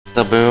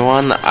What's up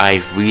everyone,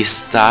 I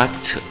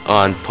restocked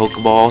on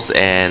Pokeballs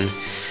and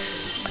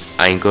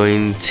I'm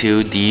going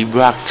to the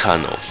rock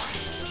tunnel.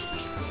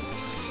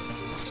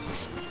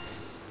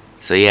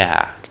 So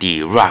yeah,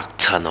 the rock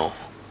tunnel.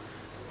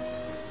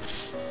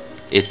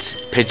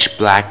 It's pitch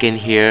black in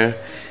here,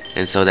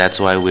 and so that's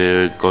why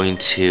we're going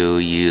to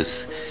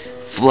use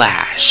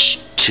flash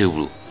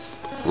to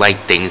light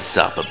things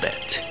up a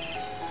bit.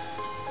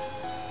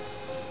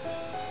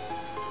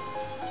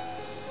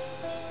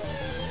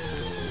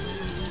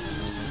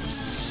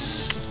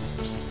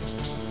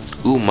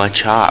 Ooh,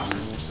 Machop.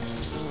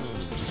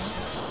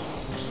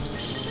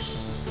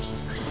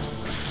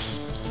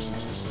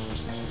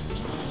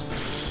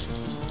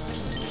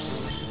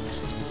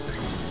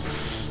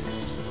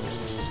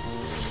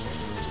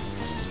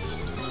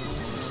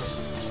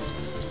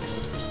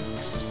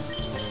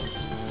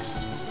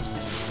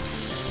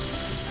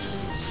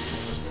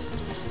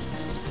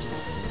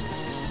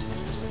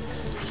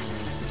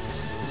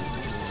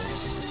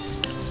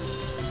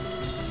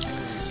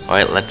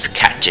 Alright, let's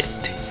catch it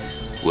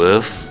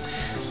with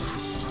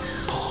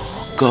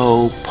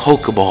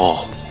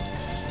Pokeball.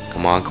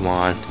 Come on, come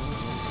on.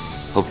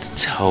 Hope the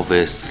Telva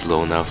is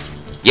low enough.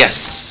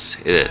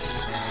 Yes, it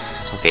is.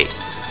 Okay.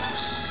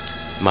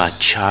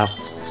 Machop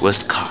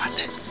was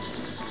caught.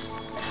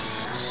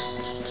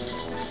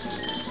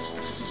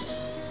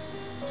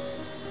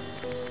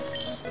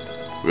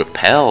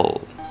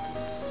 Repel.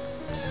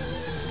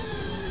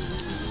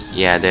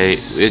 Yeah,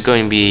 we're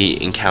going to be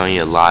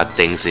encountering a lot of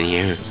things in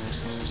here.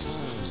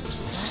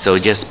 So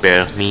just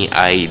bear with me,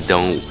 I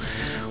don't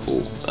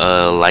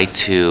like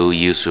to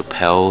use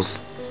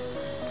repels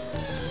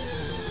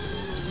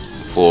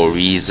for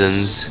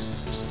reasons.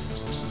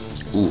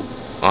 Ooh,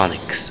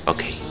 Onix,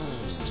 okay.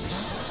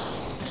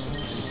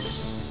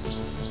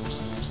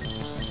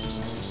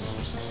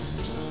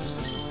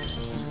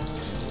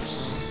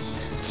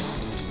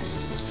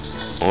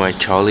 Alright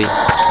Charlie,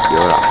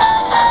 you're up.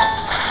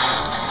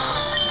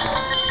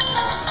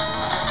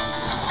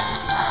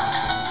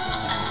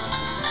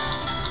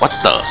 What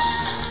the?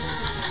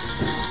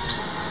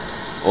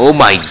 Oh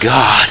my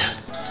god!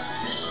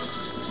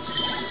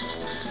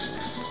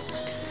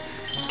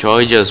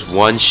 Charlie just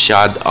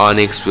one-shot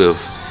Onix with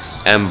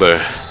Ember.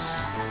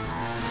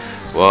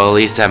 Well, at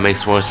least that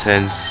makes more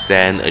sense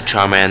than a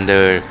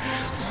Charmander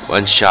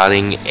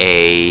one-shotting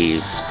a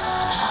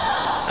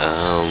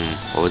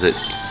what was it?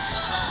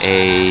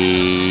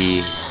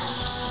 A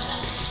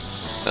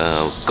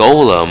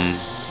Golem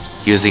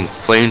using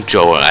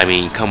flamethrower. I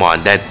mean, come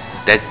on,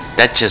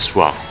 that's just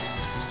wrong.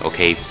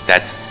 Okay,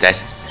 that's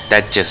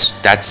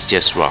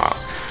just wrong.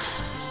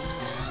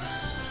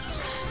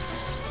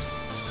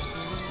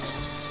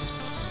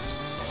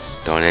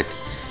 Darn it.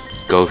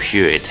 Go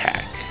here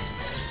attack.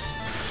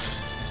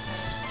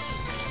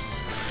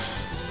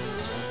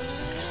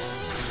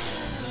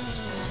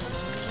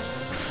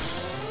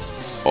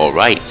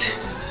 Alright.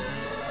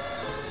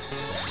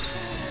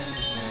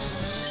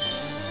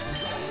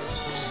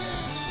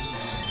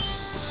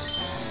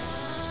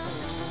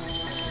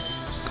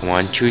 Come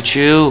on, Choo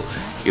Choo.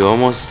 You're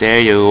almost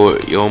there.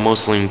 You're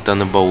almost linked on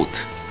the boat.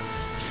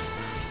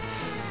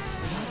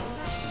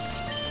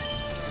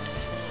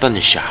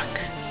 Thundershock.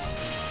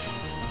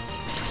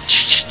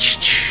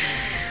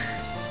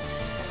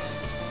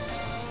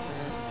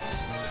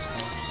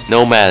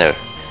 No matter.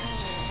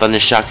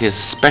 Thundershock is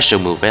a special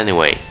move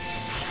anyway,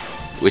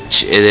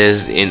 which it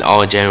is in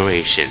all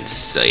generations.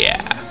 So yeah.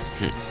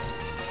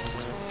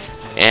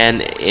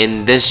 And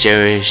in this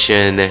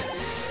generation,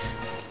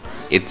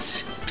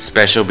 it's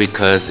special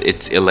because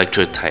it's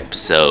electro type,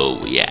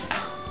 so yeah.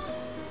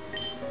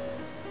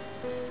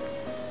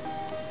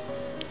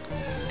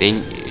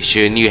 Then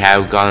shouldn't you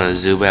have gone on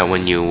Zubat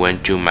when you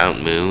went to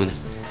Mount Moon?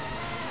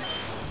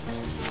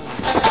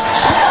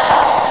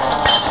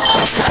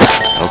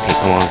 Okay,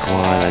 come on,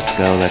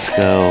 let's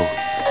go.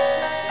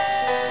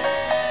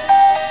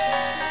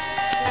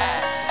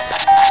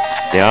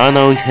 There are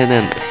no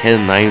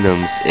hidden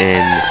items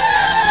in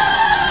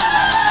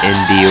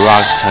the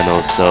rock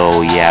tunnel,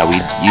 so yeah,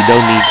 you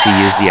don't need to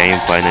use the iron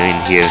finder in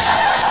here.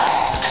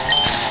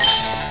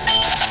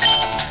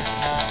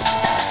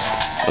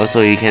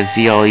 Also, you can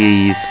see all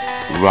these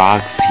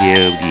rocks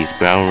here, these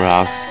brown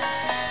rocks.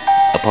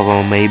 A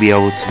Pokemon may be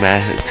able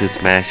to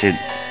smash it.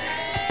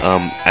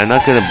 I'm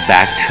not gonna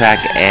backtrack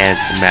and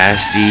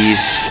smash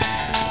these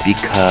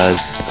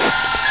because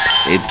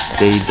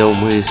they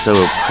don't really serve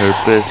a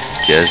purpose.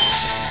 Just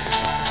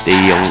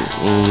they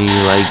only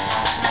like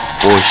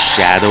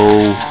foreshadow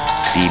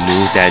the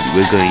move that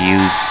we're gonna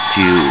use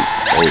to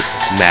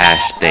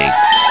smash things.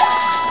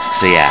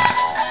 So yeah.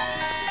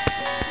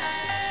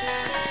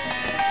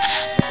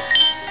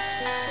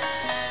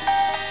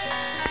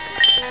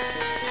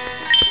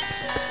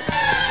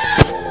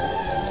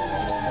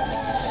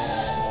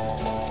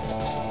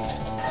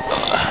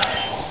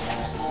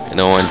 I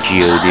don't want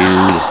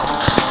Geodude.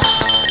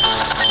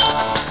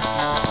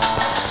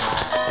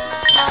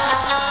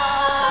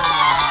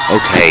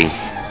 Okay.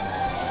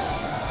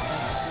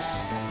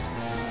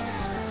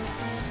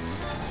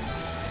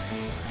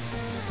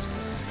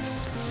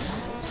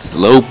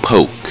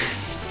 Slowpoke.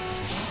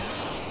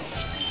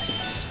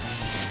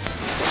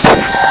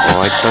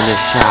 Alright, Thunder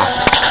Shock.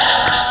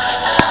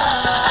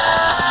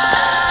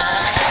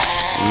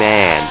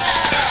 Man,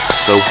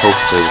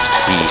 Slowpoke's a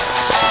beast.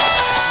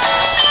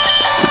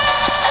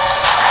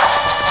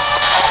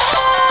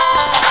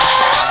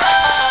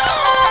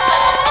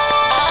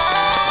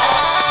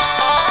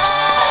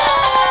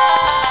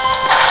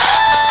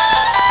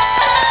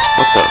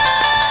 What the?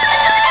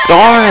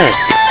 Darn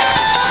it!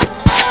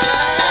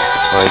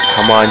 Alright,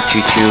 come on,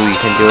 Choo-Choo, you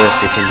can do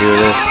this, you can do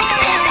this.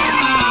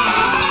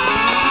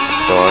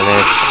 Darn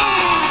it.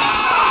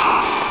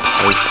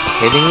 Are you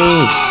kidding me?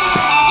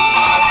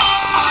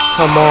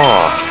 Come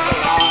on.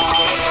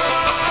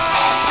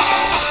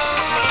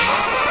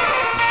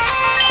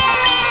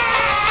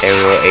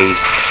 Aerial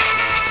Ace.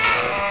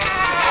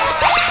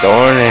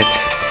 Darn it.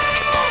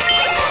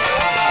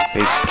 Are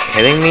you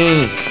kidding me?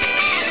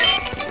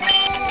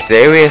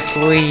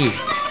 Seriously?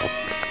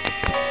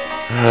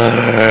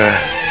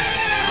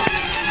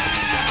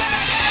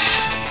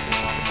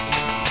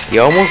 He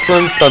almost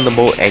learned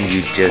Thunderbolt and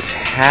you just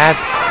had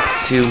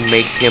to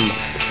make him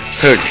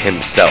hurt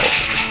himself.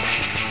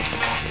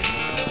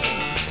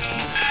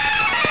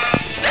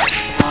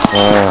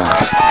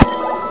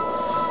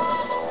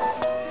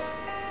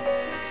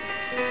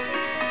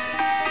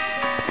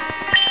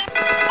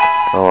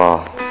 Oh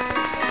well.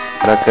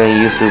 I'm not gonna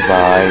use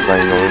Revive,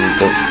 I'm going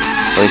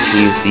to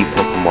use the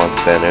Pokemon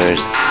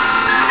Centers.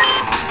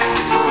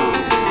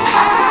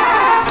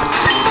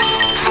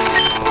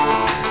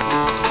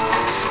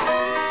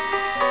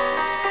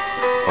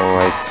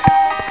 Alright.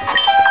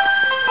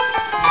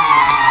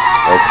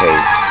 Okay.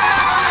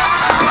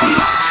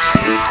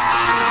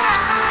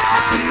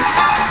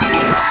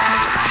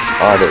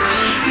 Oddish.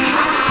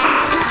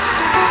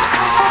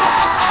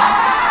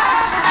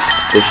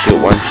 This should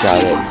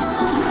one-shot it.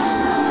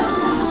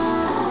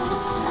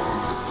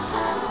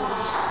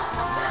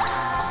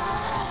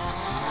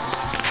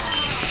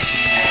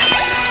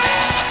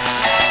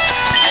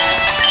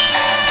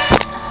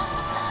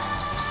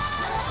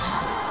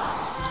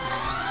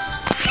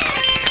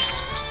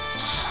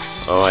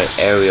 Alright,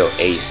 Aerial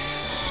Ace.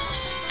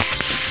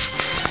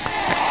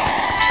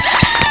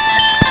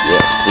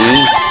 Yeah, see?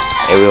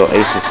 Aerial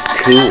Ace is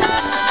cool.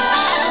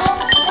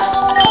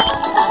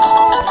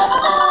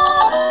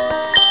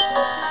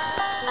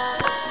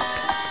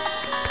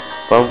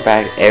 Fun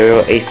fact,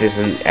 Aerial Ace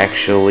isn't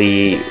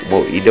actually,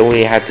 well, you don't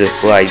really have to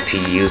fly to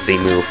use a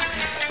move.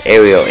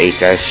 Aerial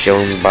Ace, as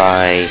shown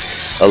by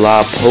a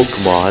lot of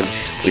Pokemon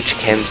which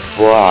can't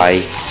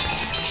fly,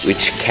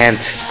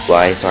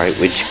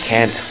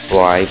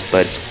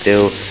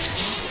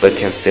 but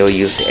can still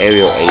use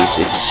Aerial Ace.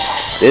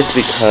 This is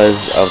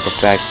because of the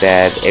fact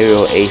that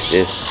Aerial Ace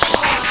is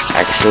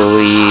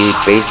actually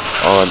based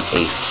on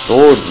a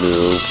sword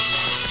move,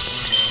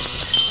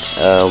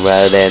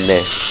 rather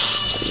than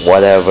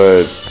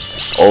whatever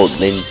old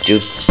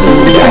ninjutsu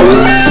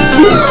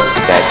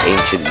that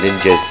ancient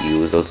ninjas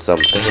use or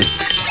something.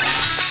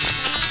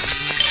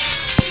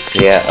 So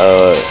yeah,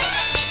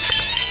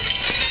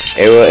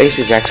 Aerial Ace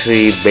is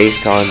actually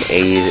based on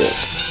a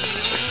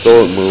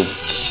sword move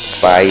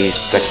by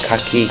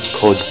Sakaki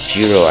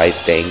Kojiro, I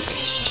think.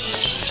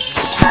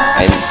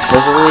 I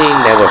personally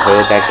never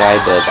heard of that guy,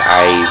 but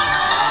I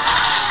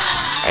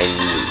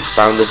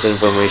found this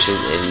information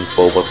in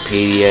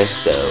Bulbapedia,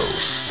 so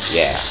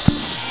yeah.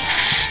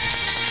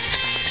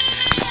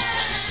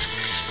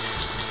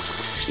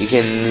 You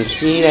can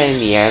see that in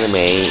the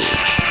anime,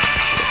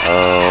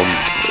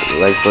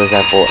 like for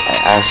example,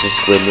 Ash's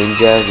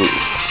Greninja,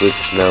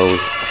 which knows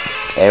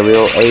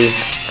Aerial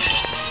Ace.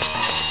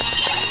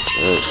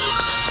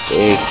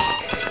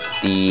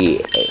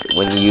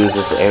 When he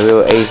uses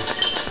Aerial Ace,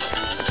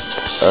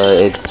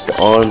 its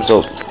arms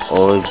or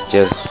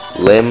just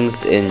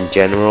limbs in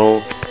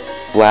general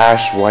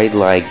flash white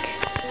like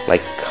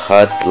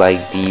cut,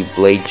 like the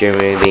blade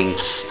generating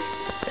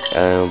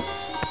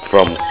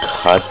from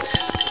cut.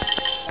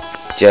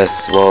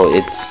 Just, well,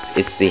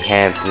 it's the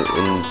hands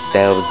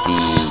instead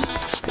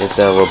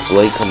of a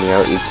blade coming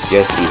out. It's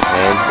just the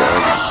hands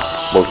and,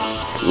 well,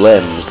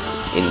 limbs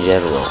in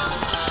general.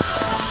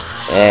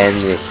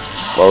 And,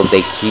 well,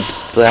 they keep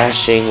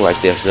slashing like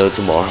there's no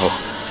tomorrow.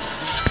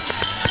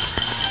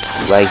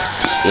 Like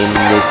in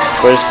its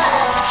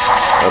first,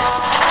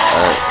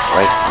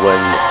 like when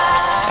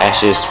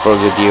Ash's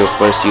Frogadier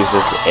first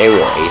uses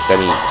Aerial Ace. I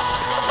mean,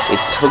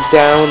 it took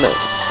down.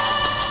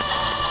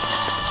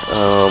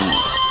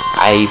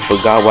 I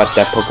forgot what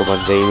that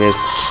Pokemon's name is,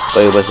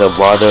 but it was a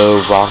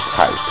water rock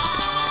type.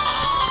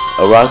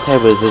 A rock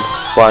type was this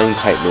flying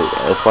type move,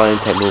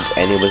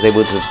 and it was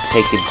able to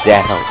take it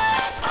down.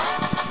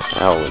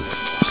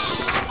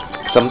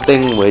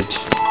 Something which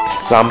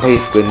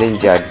Sanpei's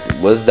Greninja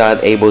was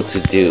not able to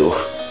do.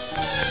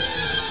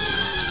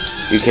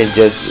 You can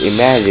just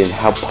imagine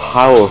how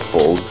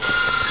powerful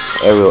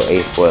Aerial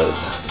Ace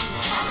was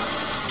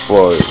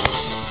for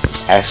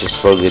Ash's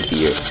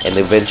Frogadier and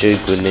eventually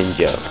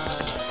Greninja.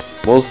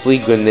 Mostly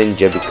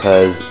Greninja,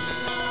 because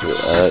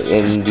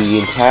in the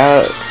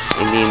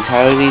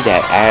entirety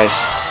that Ash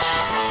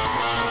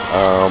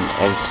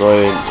And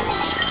Sawyer,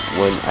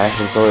 when Ash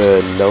and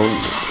Sawyer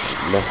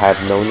have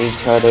known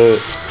each other,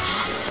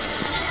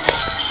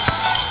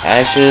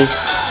 Ash's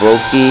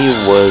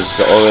Brokey was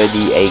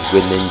already a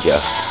good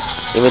ninja.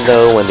 Even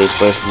though when they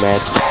first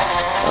met,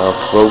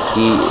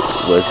 Brokey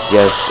was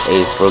just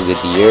a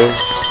brigadier,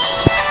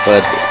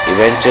 but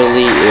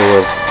eventually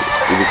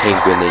it became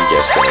good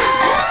ninja. So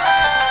yeah.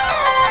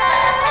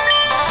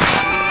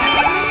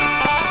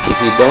 If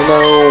you don't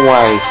know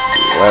why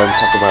I'm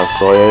talking about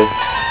Sawyer,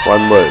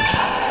 one word: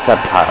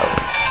 subtile.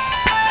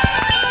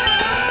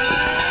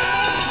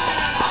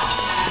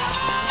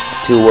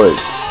 2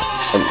 words.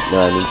 No,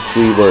 I mean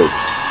 3 words.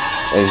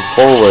 And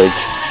 4 words.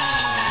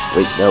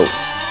 Wait, no.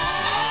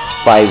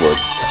 5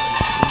 words.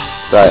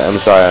 Sorry, I'm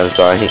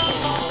sorry.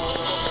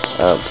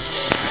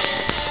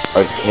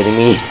 Are you kidding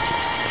me?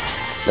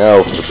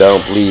 No,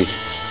 don't, please.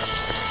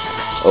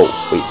 Oh,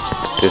 wait.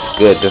 This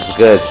is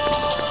good.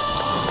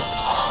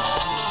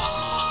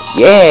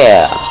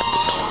 Yeah!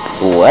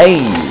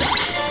 Blaze!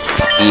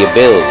 The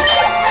ability.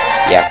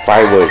 Yeah,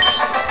 5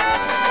 words.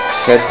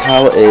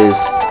 Sceptile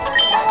is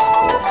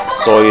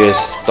Sawyer's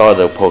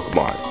starter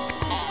Pokemon.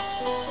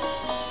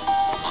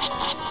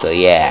 So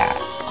yeah.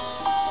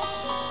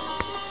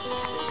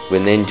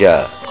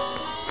 Greninja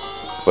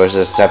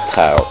versus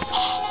Sceptile.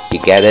 You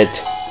get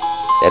it?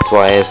 That's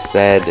why I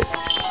said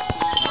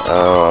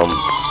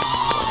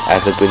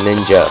as a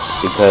Greninja,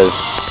 because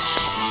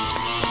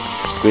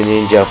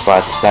Greninja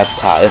fought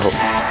Sceptile.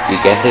 You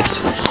get it?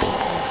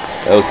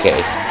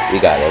 Okay, we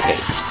got it, okay.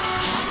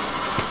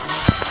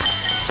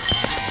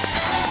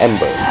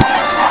 Ember.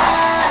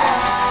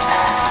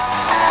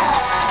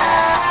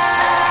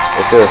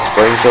 If it was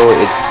Sprinkle,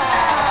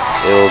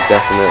 it'll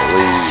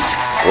definitely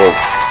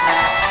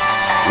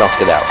knock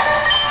it out.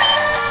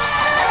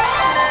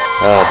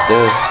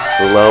 This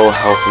slow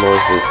health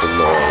noise is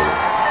annoying.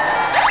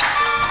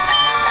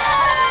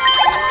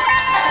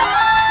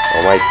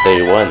 Alright,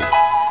 31.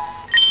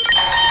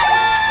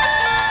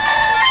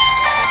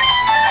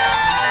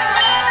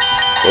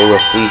 Go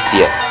with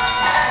Felicia.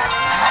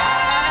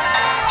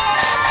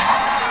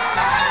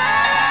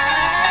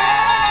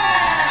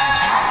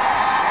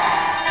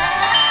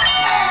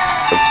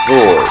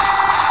 Absorb.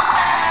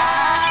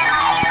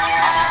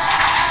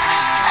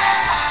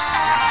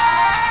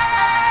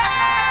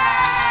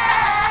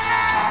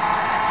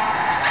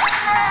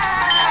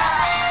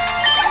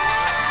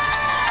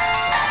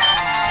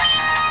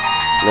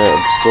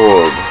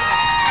 Absorb.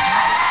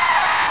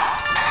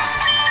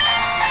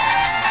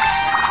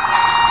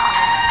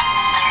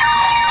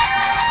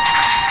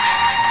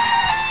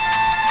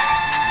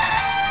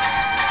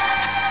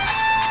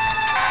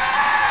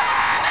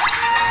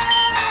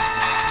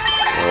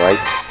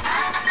 Alright,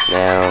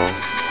 now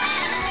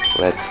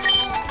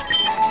let's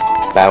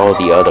battle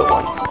the other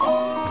one.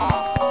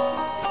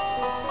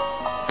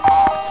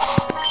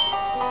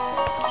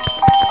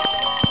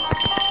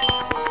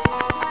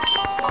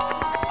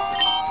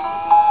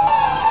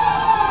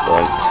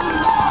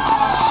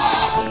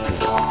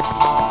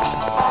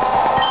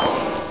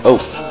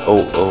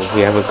 Oh,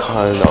 we haven't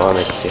caught an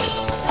Onix yet.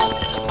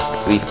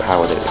 Sleep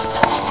powder.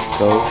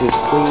 Go to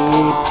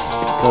sleep,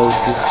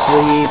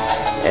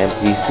 and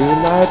please do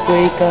not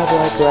wake up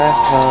like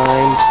last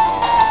time.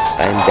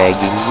 I'm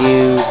begging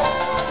you,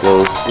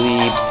 go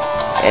sleep,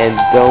 and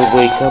don't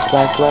wake up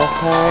like last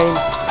time,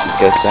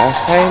 because last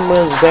time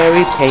was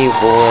very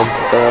painful and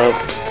stuff,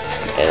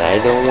 and I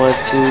don't want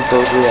to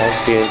go through that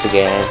experience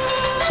again.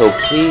 So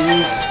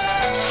please,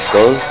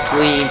 go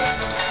sleep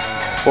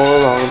for a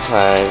long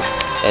time,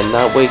 and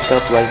not wake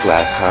up like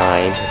last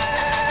time.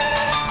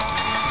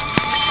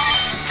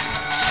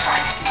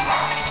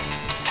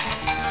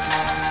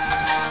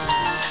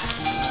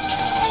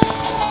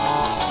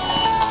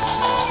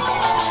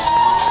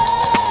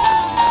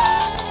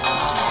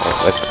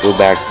 Let's go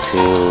back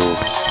to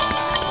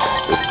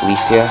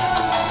Felicia.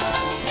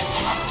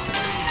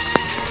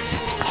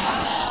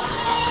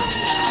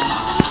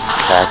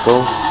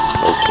 Tackle.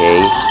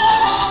 Okay.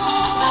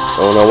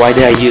 Oh no, why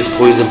did I use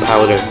poison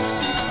powder?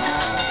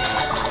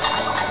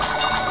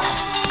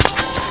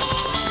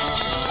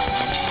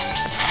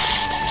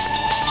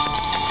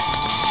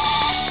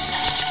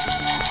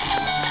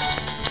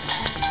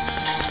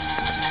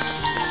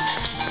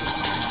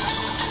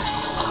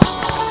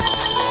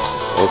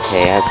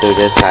 Okay, after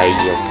this I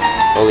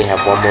only have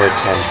one more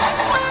attempt.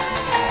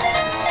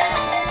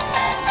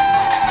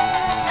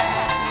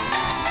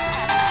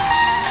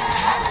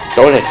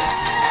 Darn it!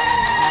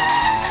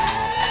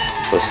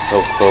 It was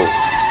so close.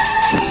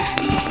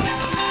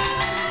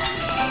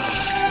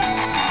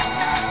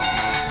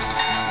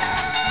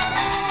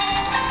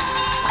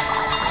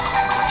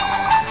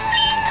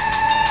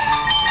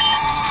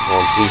 Come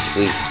on,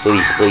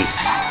 please.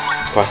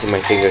 Crossing my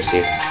fingers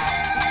here.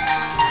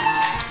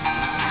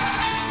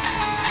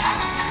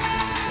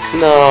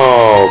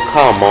 No,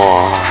 come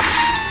on.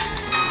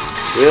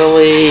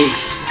 Really?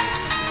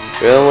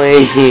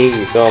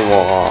 Come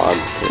on.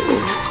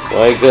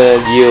 Why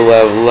couldn't you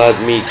have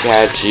let me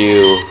catch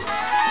you?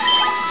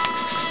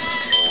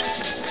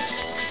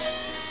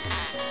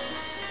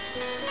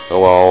 Oh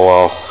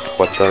well.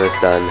 what's done is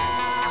done.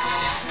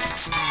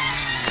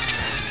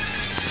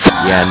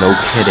 Yeah, no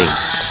kidding.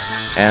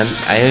 And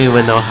I don't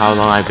even know how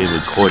long I've been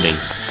recording.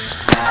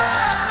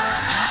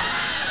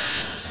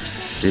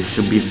 This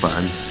should be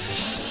fun.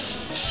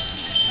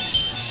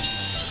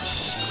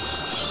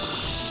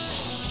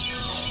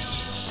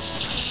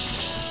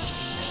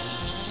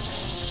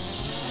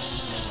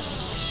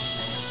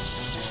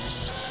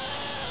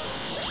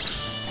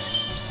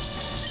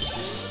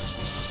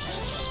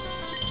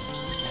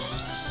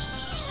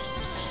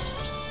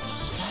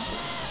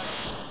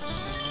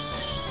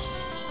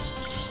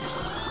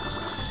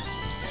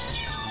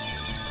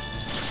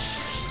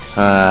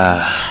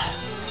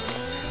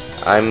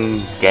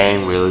 I'm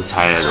getting really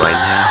tired right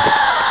now.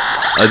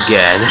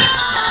 Again.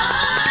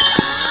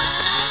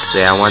 So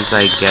yeah, once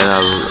I get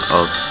out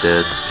of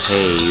this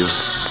cave,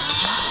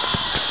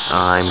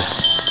 I'm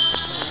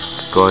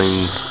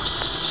going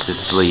to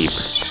sleep.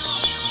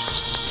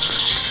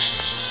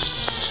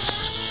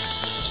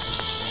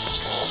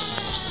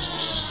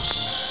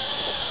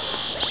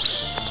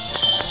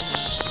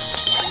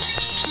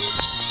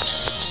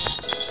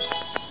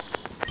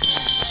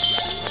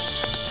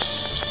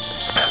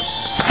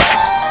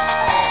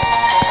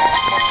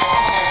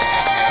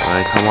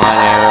 Alright, come on,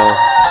 Arrow.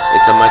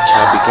 It's a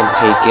Machop, you can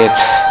take it.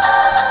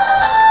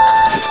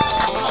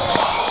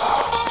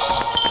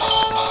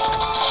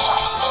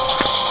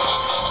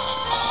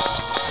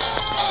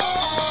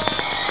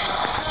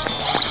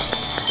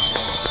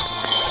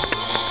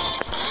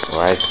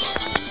 Right.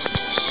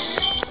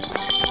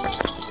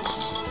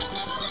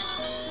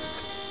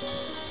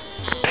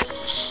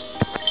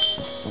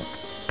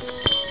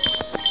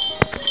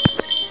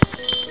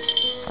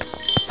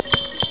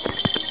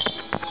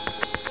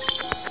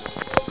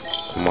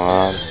 Come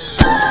on.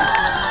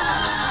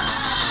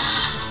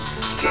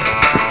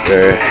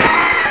 We're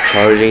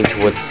charging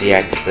towards the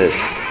exit.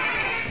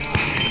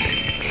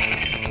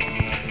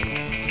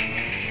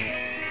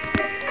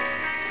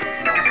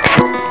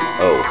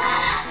 Oh.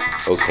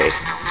 Okay.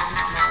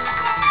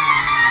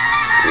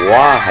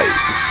 Why?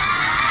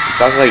 It's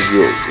not like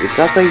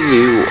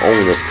you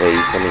own this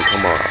place. I mean,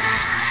 come on.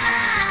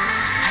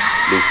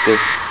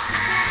 Lucas.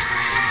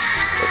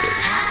 Okay.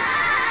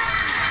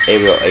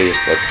 Aerial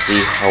Ace. Let's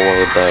see how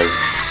well it does.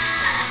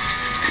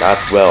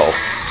 Not well.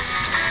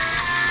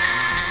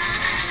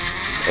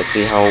 Let's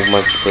see how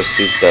much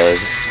Pursuit does.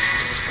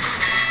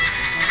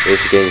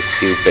 It's getting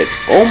stupid.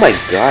 Oh my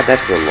god,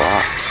 that's a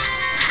lot.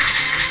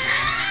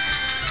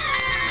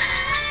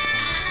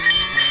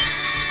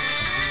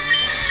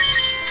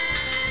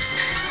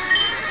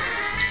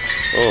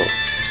 Oh,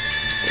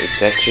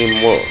 it's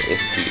actually more.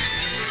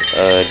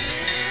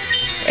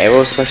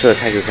 Arrow special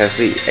attack is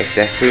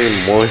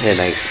actually more than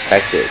I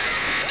expected.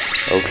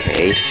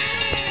 Okay.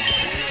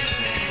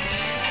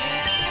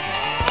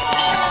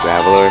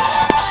 Graveler.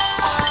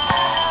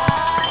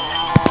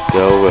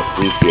 Go with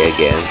Leafy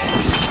again.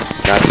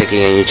 Not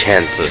taking any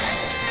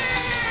chances.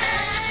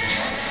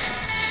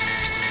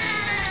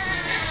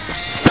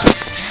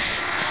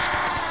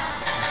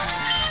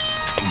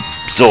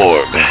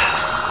 Absorb.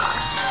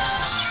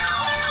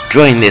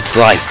 Drain its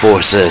life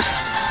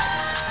forces.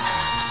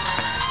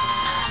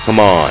 Come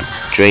on,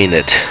 drain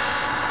it.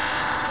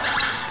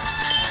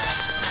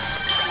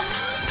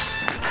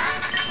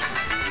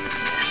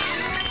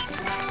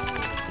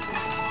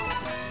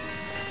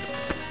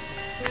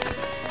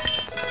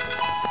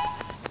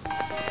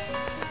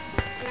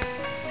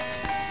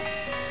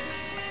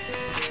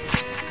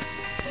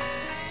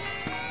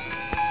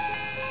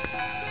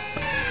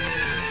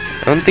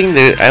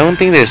 I don't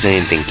think there's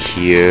anything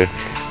here,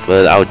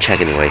 but I'll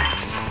check anyway.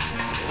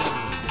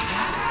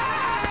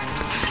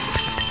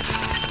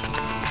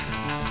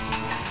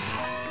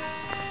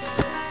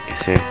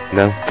 Is there?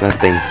 No,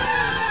 nothing.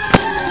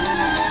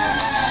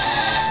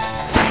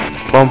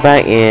 From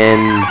back in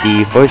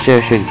the first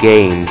generation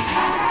games,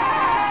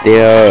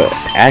 there are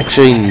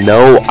actually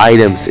no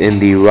items in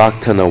the rock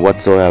tunnel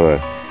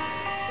whatsoever.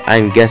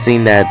 I'm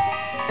guessing that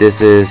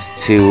this is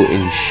to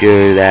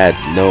ensure that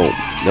no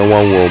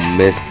one will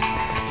miss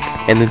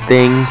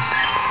anything,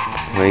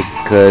 like,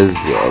 cause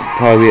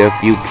probably a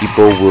few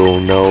people will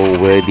know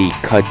where the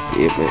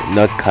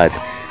not cut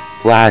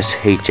flash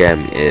HM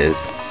is.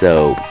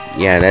 So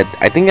yeah,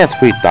 I think that's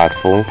pretty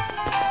thoughtful.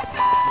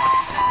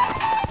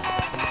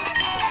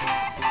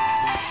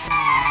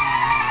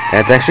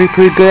 That's actually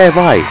pretty good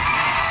advice.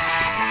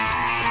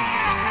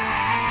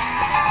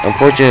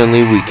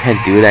 Unfortunately, we can't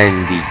do that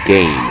in the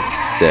game,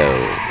 so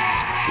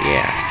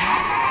yeah.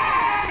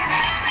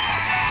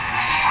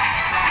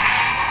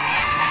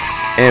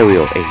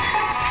 Aerial Ace.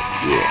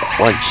 Yeah,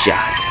 one shot.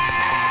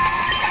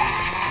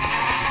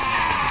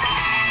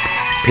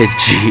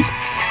 Pidgey.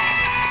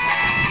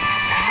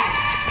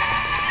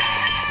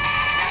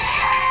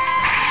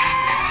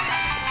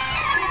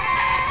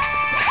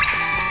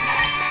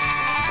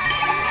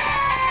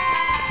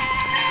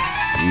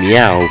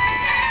 Meow.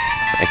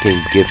 I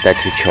can give that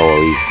to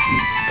Charlie.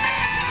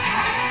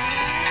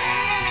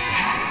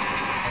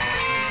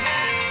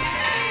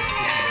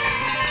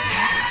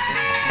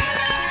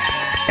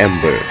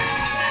 Ember.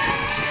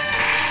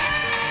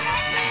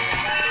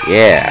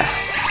 Yeah.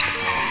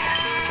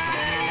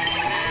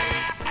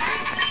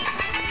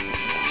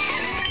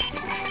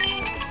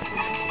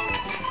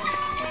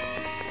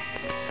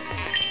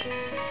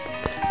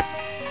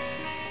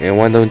 And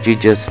why don't you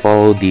just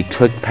follow the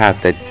trick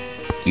path that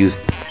you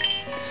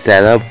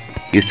set up?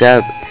 You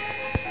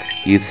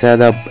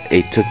set up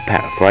a trick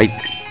path, right?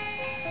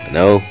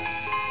 No?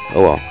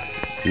 Oh well.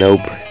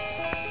 Nope.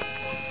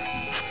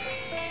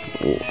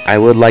 I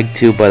would like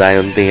to, but I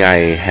don't think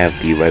I have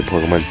the right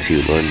Pokemon to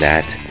learn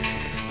that.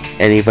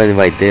 And even if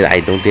I did, I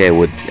don't think I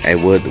would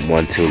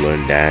want to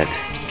learn that.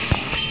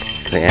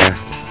 So yeah.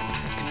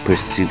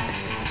 Pursuit.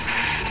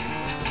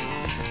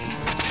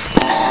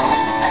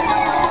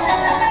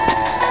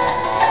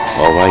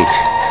 Alright.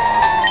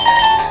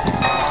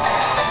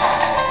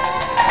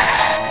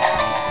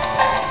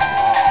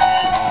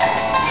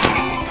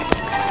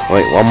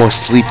 Wait, one more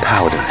sleep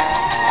powder.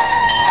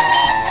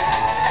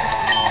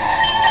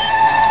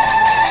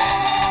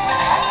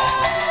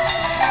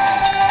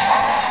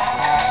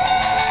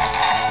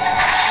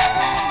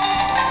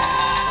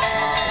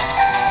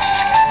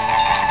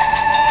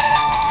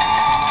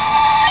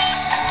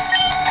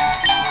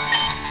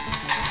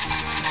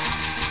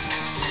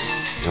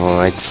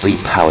 Alright, sleep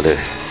powder.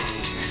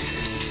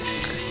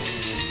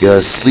 You're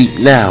asleep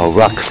now,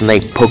 Rock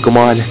Snake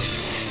Pokemon.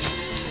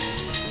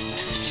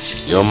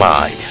 You're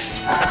mine.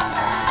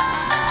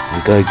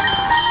 I'm gonna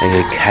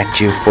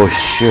catch you for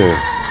sure.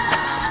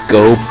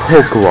 Go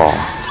Pokeball.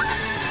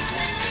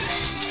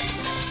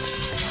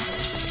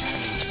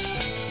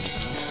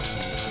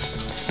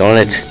 Darn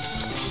it.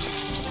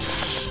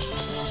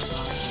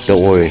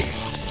 Don't worry.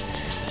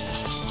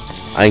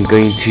 I'm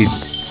going to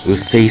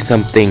say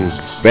something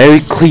very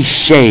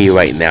cliche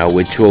right now,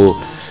 which will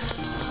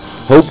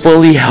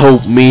hopefully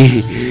help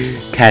me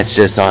catch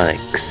this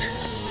Onix.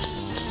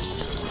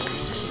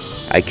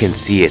 I can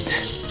see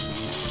it.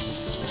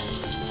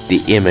 The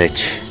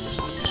image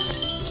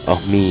of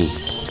me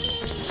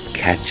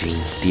catching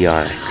the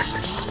Onix.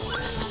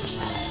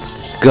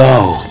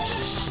 Go!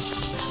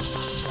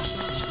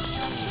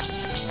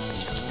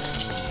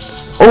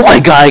 Oh my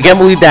god, I can't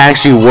believe that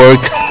actually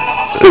worked.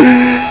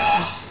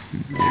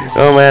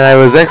 Oh man, I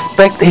was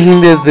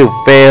expecting this to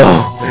fail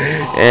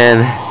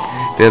and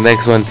the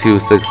next one to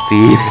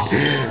succeed.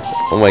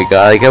 Oh my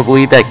god, I can't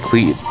believe that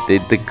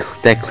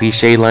that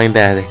cliche line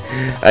that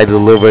I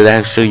delivered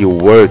actually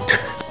worked.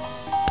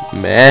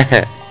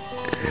 Man.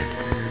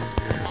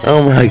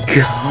 Oh my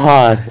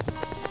god.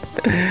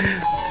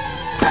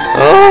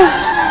 Oh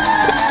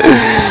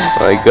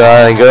my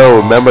god, I'm gonna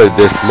remember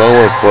this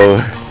moment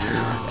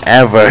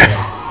forever.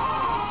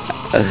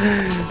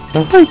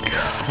 Oh my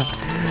god.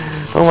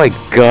 Oh my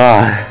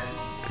god.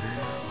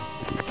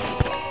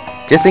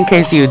 Just in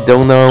case you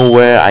don't know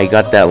where I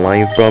got that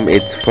line from,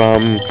 it's from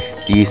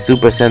the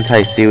Super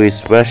Sentai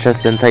series Russia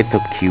Sentai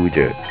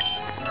Tokyuger.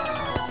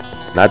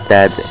 Not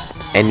that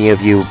any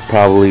of you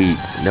probably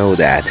know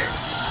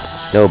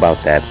about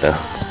that though.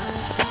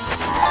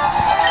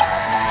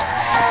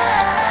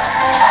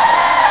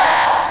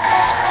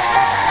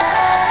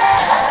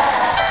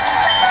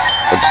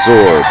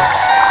 Absorb.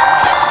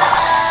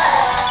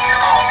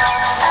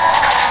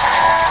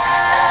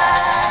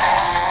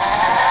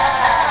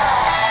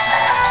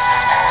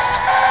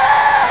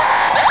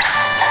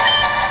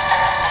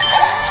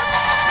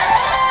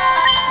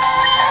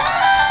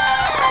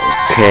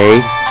 Okay.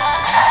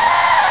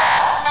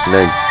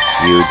 Now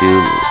you do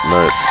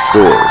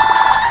absorb.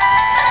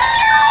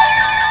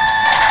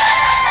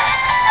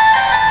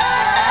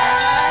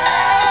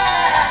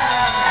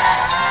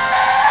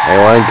 I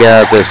want to get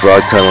out of this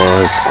rock tunnel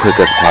as quick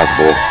as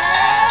possible.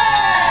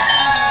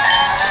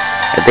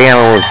 I think I'm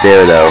almost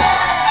there though.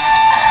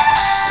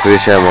 Pretty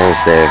sure I'm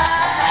almost there.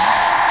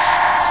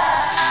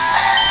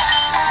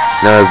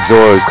 Now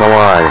absorb, come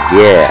on,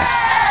 yeah.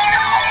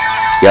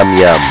 Yum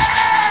yum.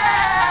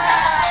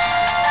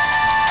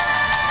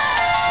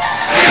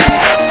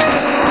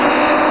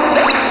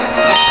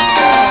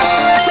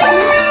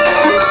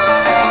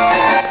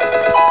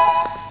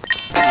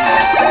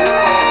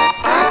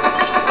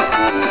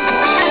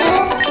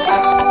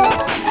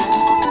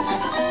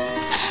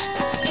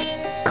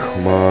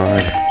 Come on,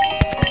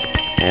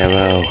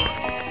 Arrow.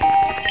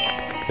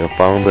 You're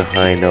falling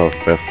behind of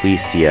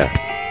Rafflesia.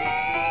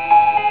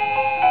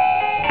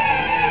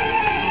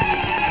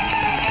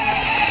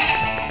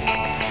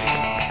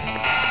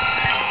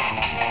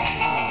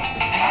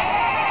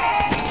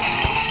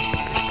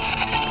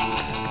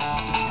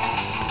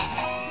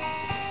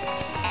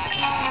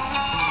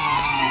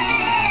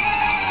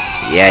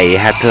 Yeah, you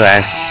have to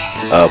ask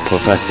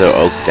Professor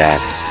Oak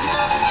that.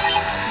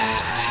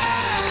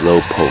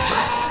 Slowpoke.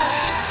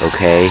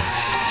 Okay.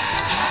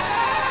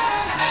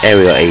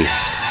 Aerial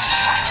Ace.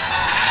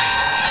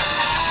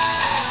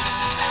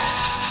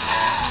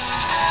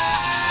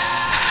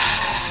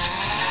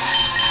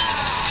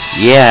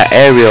 Yeah,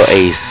 Aerial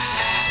Ace.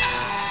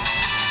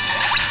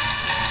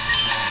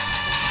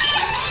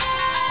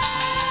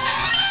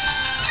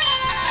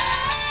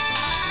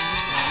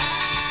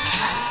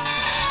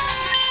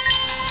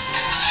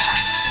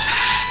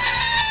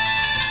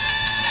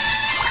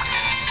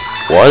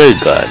 Water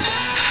gun.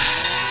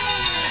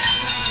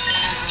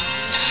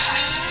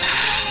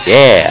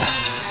 Yeah,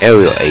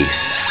 aerial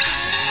ace.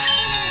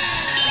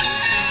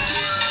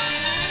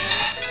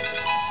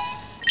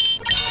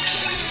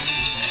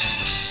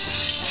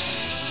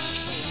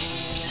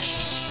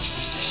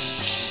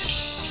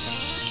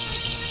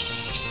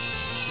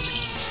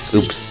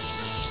 Oops.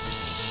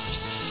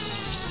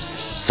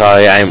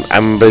 Sorry, I'm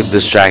a bit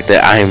distracted.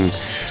 I'm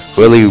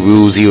really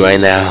woozy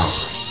right now.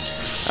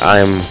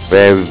 I'm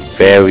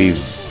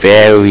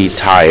very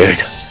tired.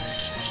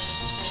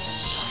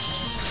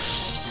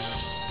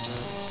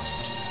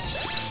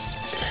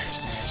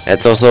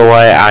 That's also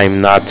why I'm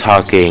not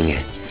talking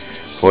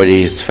for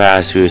these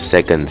past few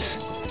seconds.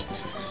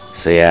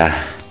 So yeah.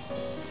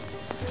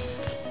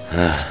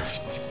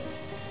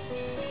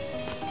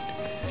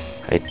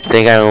 I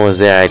think I'm almost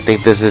there. I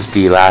think this is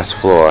the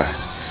last floor.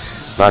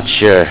 Not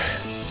sure.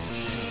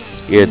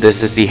 Yeah,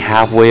 this is the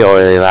halfway or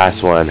the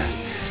last one.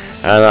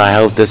 I don't know, I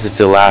hope this is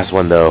the last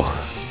one though.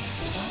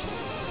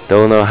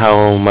 Don't know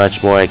how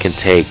much more I can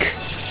take.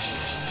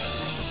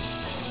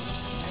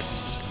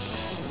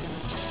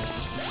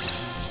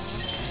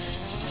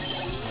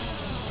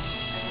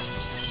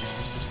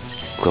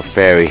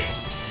 Clefairy.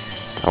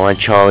 I want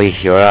Charlie,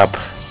 you're up.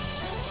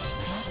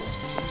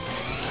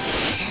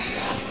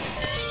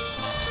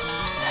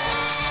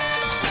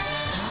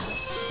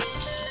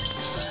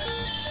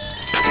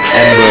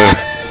 Ember.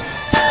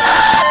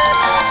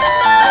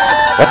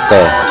 What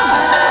the?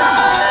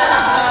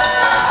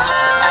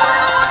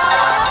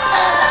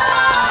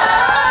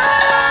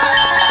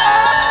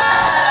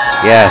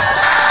 Yes,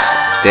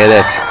 did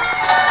it.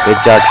 Good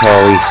job,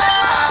 Charlie.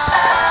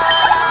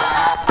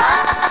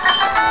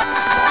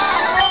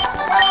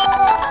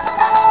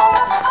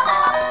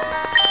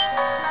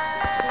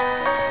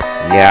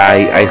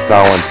 Yeah, I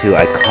saw one too.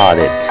 I caught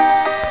it.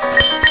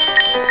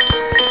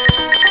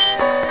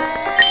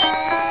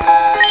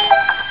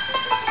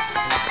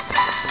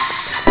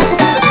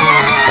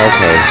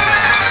 Okay.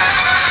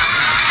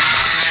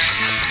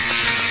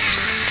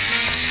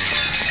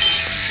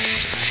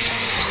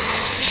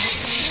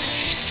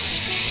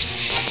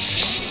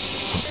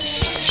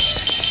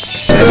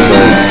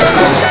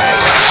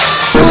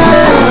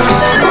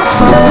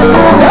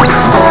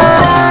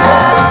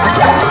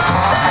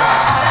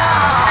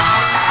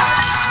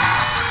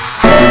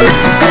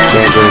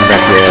 Going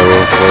back to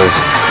Arrow first,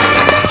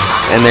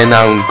 and then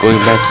I'm going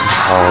back to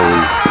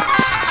Charlie,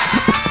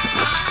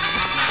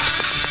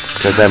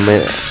 because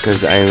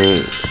I'm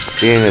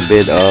feeling a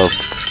bit of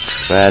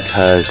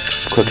Rata's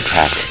quick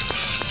attack.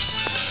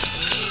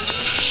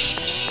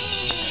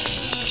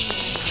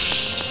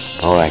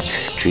 Alright,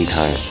 3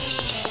 times.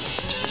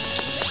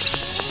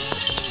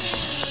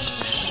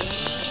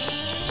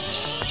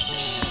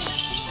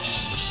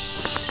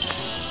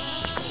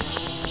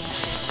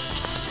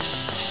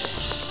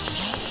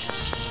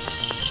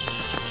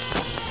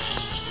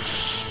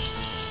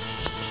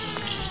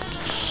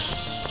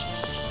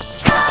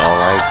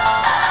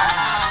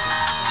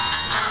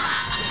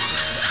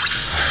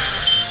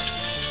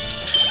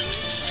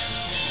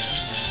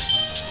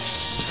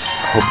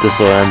 Hope this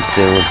will end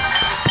soon.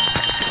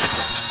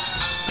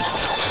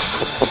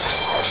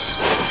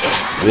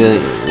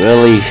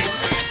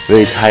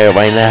 Really tired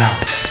right now,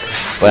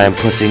 but I'm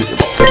pushing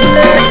through.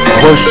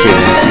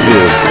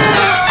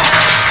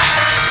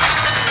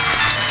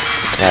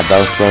 Yeah,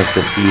 Bellsprout's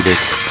defeated.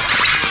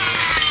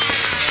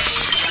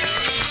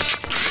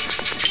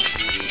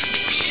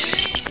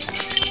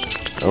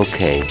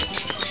 Okay.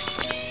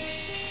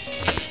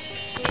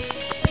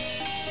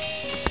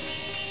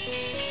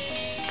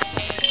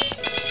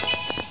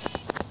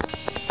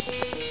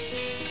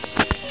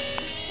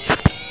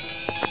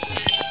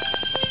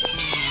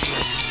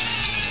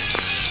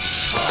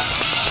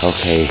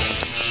 Okay,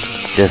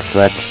 just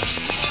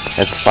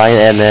let's fight,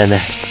 and then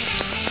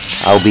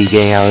I'll be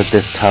getting out of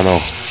this tunnel.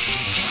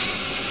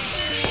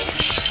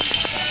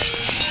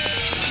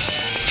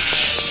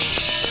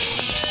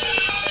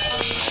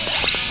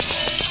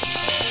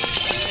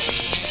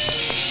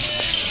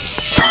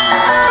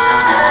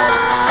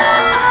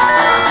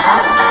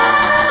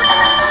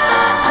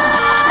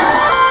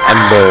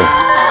 Ember.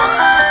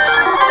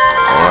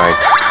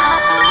 Alright.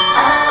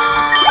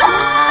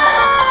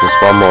 Just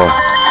one more.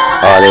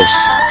 Oddish.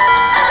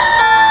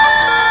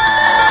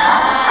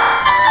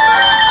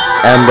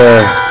 Ember.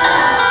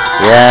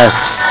 Yes.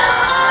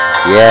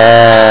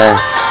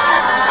 Yes.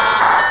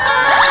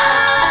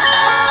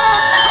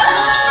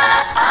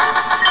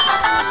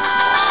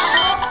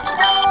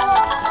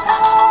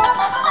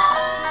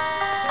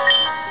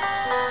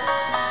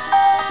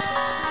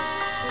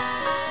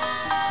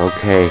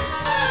 Okay.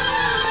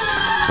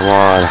 Come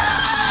on.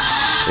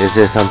 Is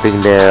there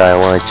something there I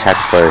want to check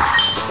first?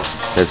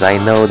 Because I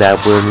know that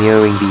we're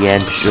nearing the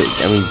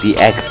the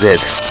exit.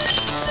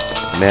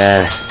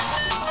 Man.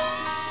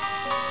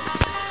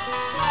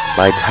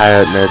 My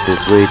tiredness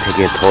is really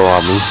taking a toll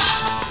on me.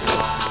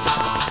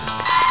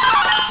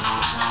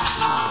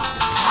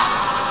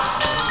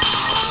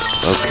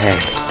 Okay.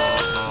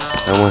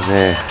 Almost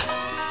there.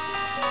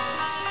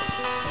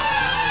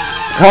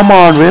 Come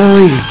on,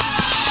 really?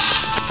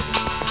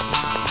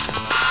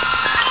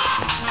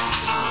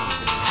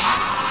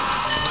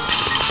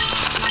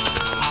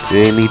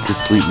 really need to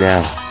sleep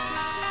now.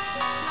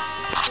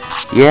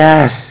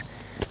 Yes!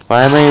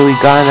 Finally we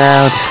got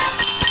out.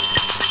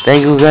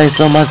 Thank you guys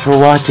so much for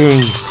watching.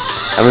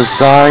 I'm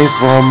sorry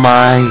for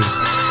my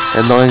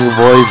annoying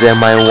voice and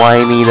my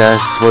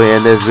whininess for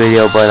in this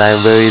video, but I'm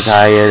very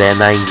tired and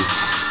I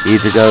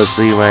need to go to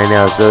sleep right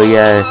now. So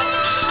yeah,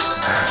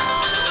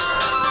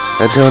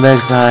 until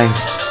next time,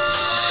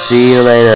 see you later.